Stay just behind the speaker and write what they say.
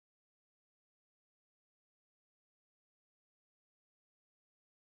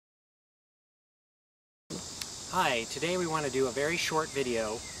Hi, today we want to do a very short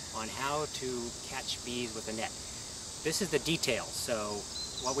video on how to catch bees with a net. This is the details. So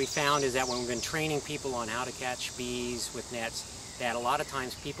what we found is that when we've been training people on how to catch bees with nets, that a lot of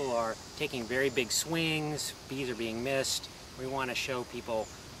times people are taking very big swings, bees are being missed. We want to show people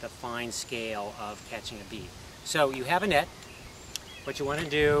the fine scale of catching a bee. So you have a net. What you want to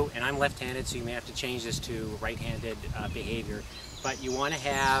do, and I'm left-handed, so you may have to change this to right-handed behavior, but you want to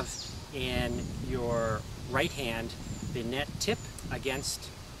have in your right hand the net tip against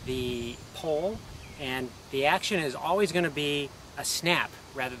the pole, and the action is always going to be a snap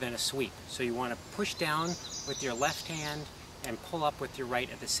rather than a sweep. So you want to push down with your left hand and pull up with your right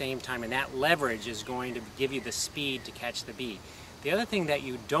at the same time, and that leverage is going to give you the speed to catch the bee. The other thing that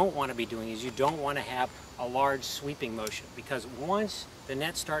you don't want to be doing is you don't want to have a large sweeping motion, because once the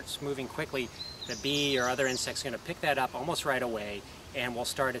net starts moving quickly, the bee or other insect's going to pick that up almost right away and will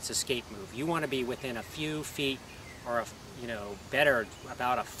start its escape move. You want to be within a few feet, or better,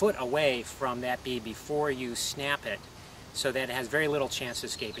 about a foot away from that bee before you snap it, so that it has very little chance to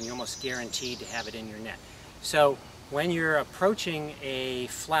escape, and you're almost guaranteed to have it in your net. So when you're approaching a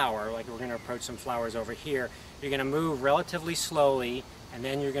flower, like we're going to approach some flowers over here, you're going to move relatively slowly, and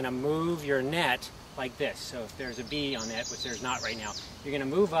then you're going to move your net like this. So if there's a bee on that, which there's not right now, you're going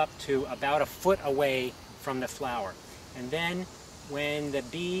to move up to about a foot away from the flower. And then when the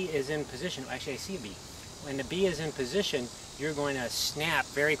bee is in position, actually I see a bee. When the bee is in position, you're going to snap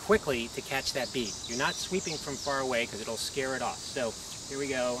very quickly to catch that bee. You're not sweeping from far away because it'll scare it off. So here we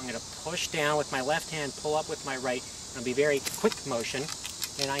go. I'm going to push down with my left hand, pull up with my right. It'll be very quick motion,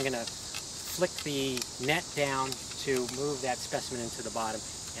 and I'm going to flick the net down to move that specimen into the bottom.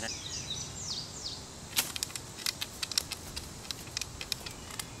 And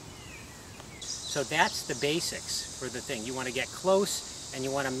so that's the basics for the thing. You want to get close, and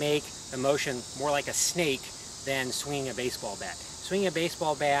you want to make the motion more like a snake than swinging a baseball bat. Swinging a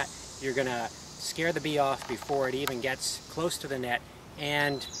baseball bat, you're going to scare the bee off before it even gets close to the net,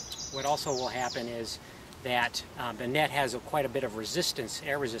 and what also will happen is that the net has quite a bit of resistance,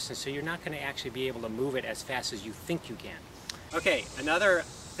 air resistance, so you're not going to actually be able to move it as fast as you think you can. Okay, another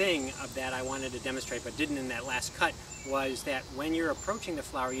thing that I wanted to demonstrate but didn't in that last cut was that when you're approaching the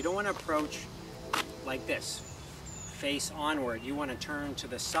flower, you don't want to approach like this, face onward. You want to turn to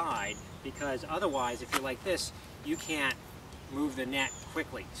the side, because otherwise, if you're like this, you can't move the net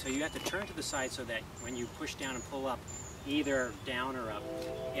quickly. So you have to turn to the side so that when you push down and pull up, either down or up,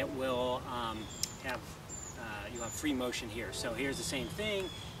 it will you'll have free motion here. So here's the same thing.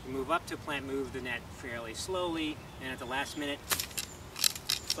 You move up to plant, move the net fairly slowly, and at the last minute,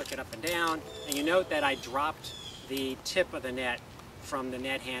 flick it up and down. And you note that I dropped the tip of the net from the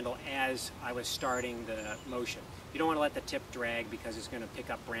net handle as I was starting the motion. You don't want to let the tip drag, because it's going to pick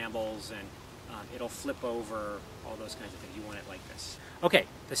up brambles and it'll flip over, all those kinds of things. You want it like this. Okay,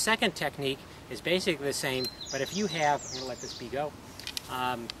 the second technique is basically the same, but if you have, I'm going to let this bee go,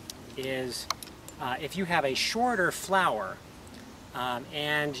 if you have a shorter flower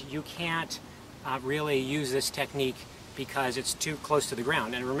and you can't really use this technique because it's too close to the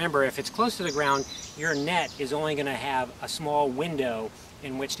ground. And remember, if it's close to the ground, your net is only going to have a small window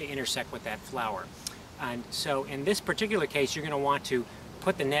in which to intersect with that flower. And so in this particular case, you're going to want to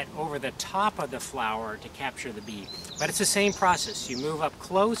put the net over the top of the flower to capture the bee. But it's the same process. You move up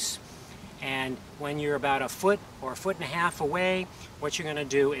close, and when you're about a foot or a foot and a half away, what you're going to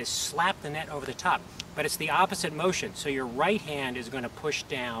do is slap the net over the top. But it's the opposite motion. So your right hand is going to push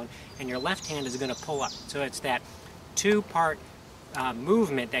down, and your left hand is going to pull up. So it's that two-part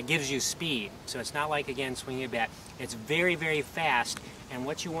movement that gives you speed. So it's not like, again, swinging a bat. It's very, very fast, and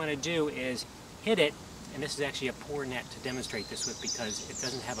what you want to do is hit it, and this is actually a poor net to demonstrate this with because it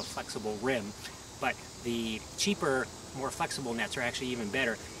doesn't have a flexible rim, but the cheaper, more flexible nets are actually even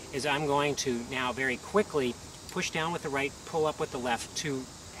better, is I'm going to now very quickly push down with the right, pull up with the left to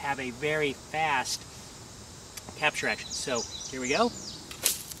have a very fast capture action. So here we go.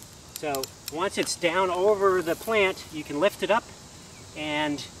 So once it's down over the plant, you can lift it up,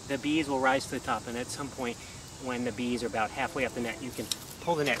 and the bees will rise to the top. And at some point, when the bees are about halfway up the net, you can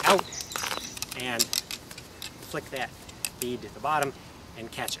pull the net out and flick that bead to the bottom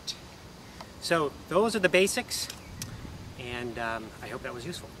and catch it. So those are the basics, and I hope that was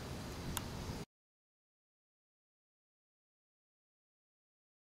useful.